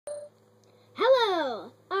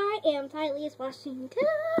am Tyleese, Washington.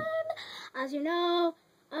 As you know,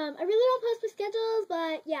 I really don't post my schedules,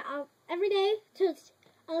 but yeah, every day,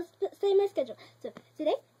 I'll say my schedule. So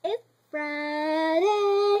today is Friday.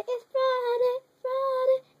 It's Friday,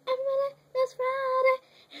 everybody, it's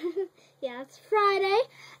Friday. Yeah, it's Friday,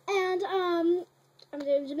 and I'm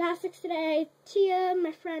doing gymnastics today. Tia,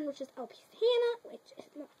 my friend, which is LP's Hannah, which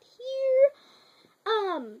is not here.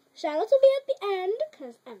 Shoutouts will be at the end,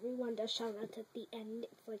 because everyone does shoutouts at the end.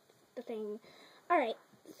 It's like the thing. Alright,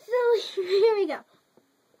 so here we go.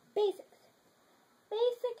 Basics.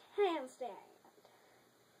 Basic handstand.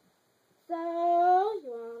 So,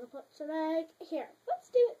 you want to put your leg here. Let's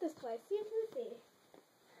do it this way, so you can see.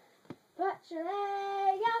 Put your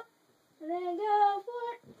leg up, and then go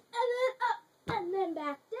forward, and then up, and then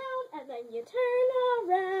back down, and then you turn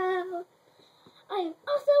around. I am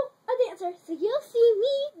also a dancer, so you'll see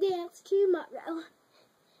me dance tomorrow.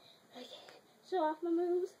 Okay, show off my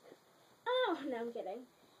moves. Oh, no, I'm kidding.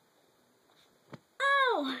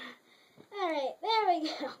 Oh! Alright, there we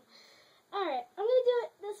go. Alright, I'm going to do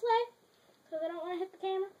it this way, because I don't want to hit the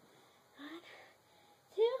camera. 1,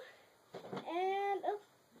 2, and up,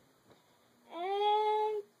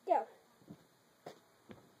 and go.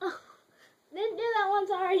 Oh, didn't do that one,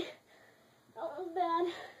 sorry. That one was bad.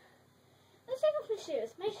 Let's take off my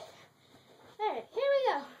shoes. Alright, here we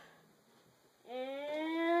go.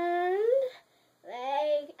 And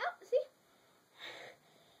leg out, see?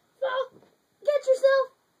 So, get yourself.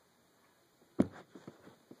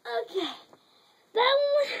 Okay. That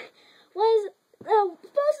one was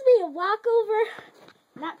supposed to be a walkover.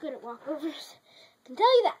 I'm not good at walkovers. I can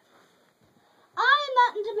tell you that. I am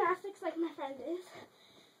not in gymnastics like my friend is.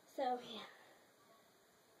 So, yeah.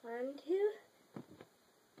 1, 2.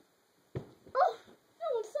 Oh,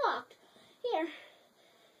 that one's soft. Here.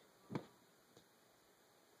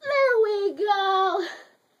 There we go.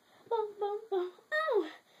 Boom, boom, boom. Oh.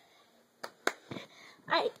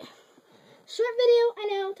 Alright. Short video, I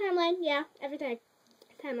know. Timeline. Yeah, every time.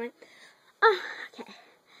 Timeline. Okay.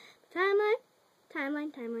 Timeline.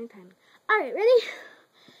 Alright, ready?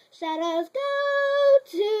 Shadows go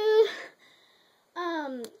to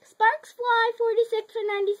Sparks Fly 46 or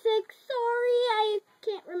 96. Sorry, I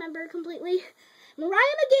can't remember completely.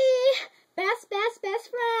 Mariah McGee, best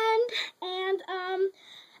friend, and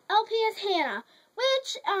LPS Hannah,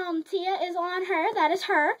 which Tia is on her. That is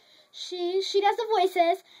her. She does the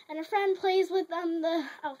voices, and her friend plays with the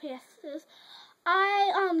LPSs.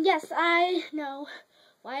 Yes, I know.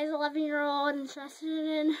 Why is 11-year-old interested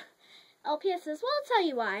in LPSs? Well, I'll tell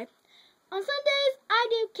you why. On Sundays, I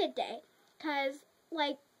do Kid Day, because,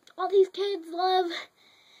 like, all these kids love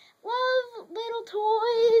little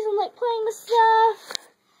toys and, like, playing with stuff.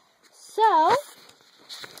 So,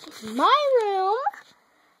 my room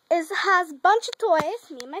has a bunch of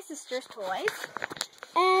toys, me and my sister's toys,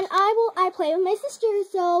 and I play with my sister,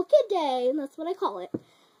 so Kid Day, and that's what I call it.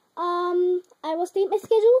 I will state my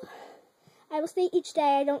schedule. I will state each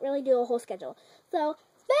day. I don't really do a whole schedule. So,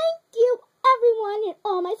 thank you, everyone, and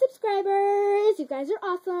all my subscribers. You guys are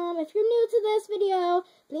awesome. If you're new to this video,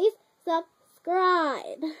 please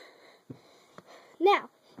subscribe. Now,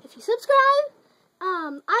 if you subscribe,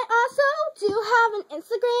 I also do have an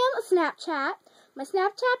Instagram, a Snapchat. My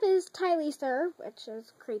Snapchat is Tyleese, which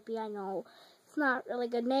is creepy, I know. It's not a really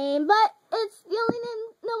good name, but it's the only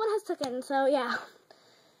name no one has taken, so yeah.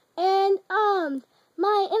 And,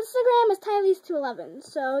 my Instagram is Tyleese211,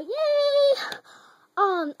 so yay!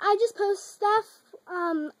 I just post stuff.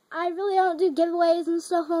 I really don't do giveaways and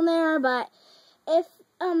stuff on there, but if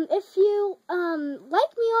you,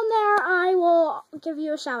 like me on there, I will give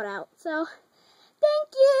you a shout out. So,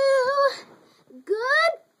 thank you!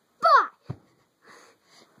 Goodbye!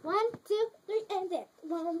 1, 2, 3, and then.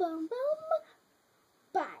 Boom, boom, boom.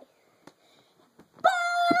 Bye.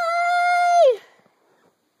 Bye!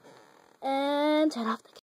 And turn off the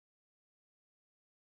camera.